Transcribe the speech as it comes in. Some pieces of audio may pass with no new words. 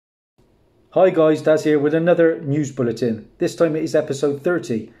Hi guys, Daz here with another news bulletin. This time it is episode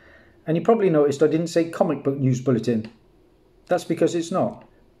 30. And you probably noticed I didn't say comic book news bulletin. That's because it's not.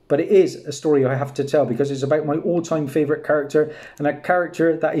 But it is a story I have to tell because it's about my all-time favourite character and a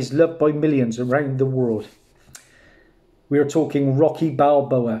character that is loved by millions around the world. We are talking Rocky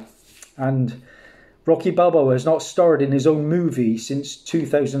Balboa. And Rocky Balboa has not starred in his own movie since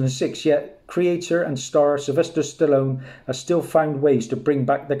 2006, yet creator and star Sylvester Stallone has still found ways to bring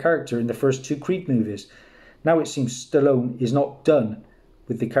back the character in the first two Creed movies. Now it seems Stallone is not done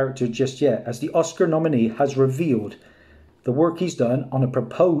with the character just yet, as the Oscar nominee has revealed the work he's done on a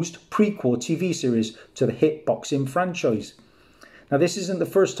proposed prequel TV series to the hit boxing franchise. Now, this isn't the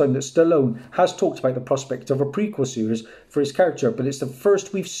first time that Stallone has talked about the prospect of a prequel series for his character, but it's the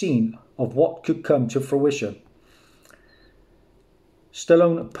first we've seen of what could come to fruition.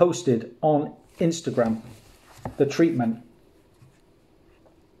 Stallone posted on Instagram the treatment.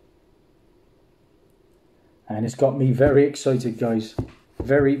 And it's got me very excited, guys.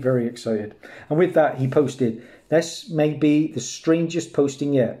 Very, very excited. And with that, he posted, "This may be the strangest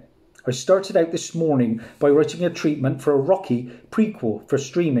posting yet. I started out this morning by writing a treatment for a Rocky prequel for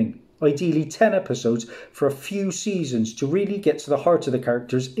streaming. Ideally 10 episodes for a few seasons to really get to the heart of the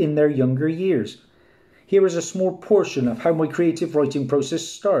characters in their younger years. Here is a small portion of how my creative writing process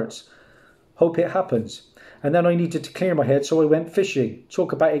starts. Hope it happens. And then I needed to clear my head, so I went fishing.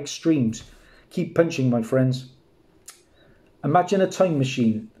 Talk about extremes. Keep punching, my friends. Imagine a time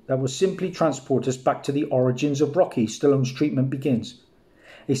machine that will simply transport us back to the origins of Rocky." Stallone's treatment begins.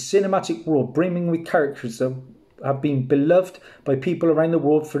 "A cinematic world brimming with characters that have been beloved by people around the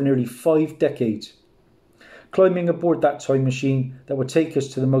world for nearly 5 decades. Climbing aboard that time machine that will take us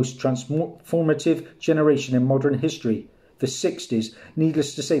to the most transformative generation in modern history, the 60s.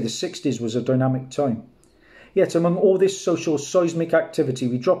 Needless to say, the 60s was a dynamic time. Yet among all this social seismic activity,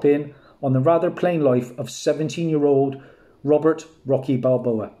 we drop in on the rather plain life of 17-year-old Robert Rocky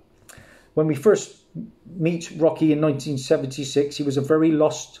Balboa. When we first meet Rocky in 1976, he was a very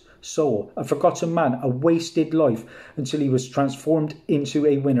lost soul, a forgotten man, a wasted life, until he was transformed into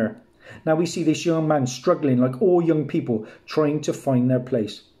a winner. Now we see this young man struggling like all young people, trying to find their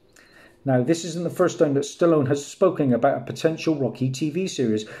place." Now, this isn't the first time that Stallone has spoken about a potential Rocky TV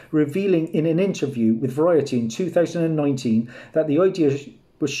series, revealing in an interview with Variety in 2019 that the idea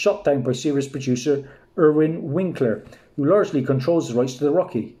was shot down by series producer Irwin Winkler, who largely controls the rights to the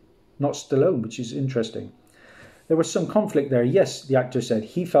Rocky, not Stallone, which is interesting. There was some conflict there. Yes, the actor said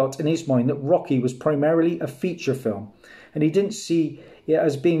he felt in his mind that Rocky was primarily a feature film, and he didn't see it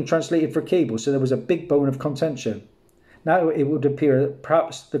as being translated for cable, so there was a big bone of contention. Now it would appear that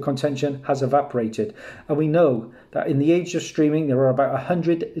perhaps the contention has evaporated, and we know that in the age of streaming there are about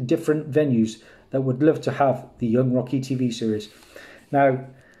 100 different venues that would love to have the young Rocky TV series. Now,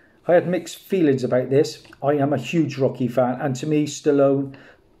 I had mixed feelings about this. I am a huge Rocky fan, and to me Stallone's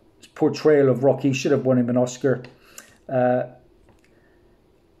portrayal of Rocky should have won him an Oscar. I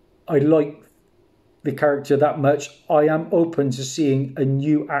like the character that much. I am open to seeing a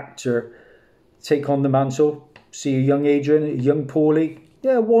new actor take on the mantle. See a young Adrian, a young Paulie.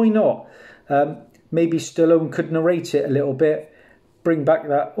 Yeah, why not? Maybe Stallone could narrate it a little bit, bring back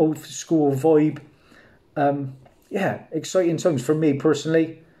that old school vibe. Yeah, exciting times for me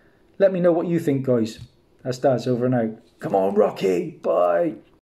personally. Let me know what you think, guys. That's Daz, over and out. Come on, Rocky. Bye.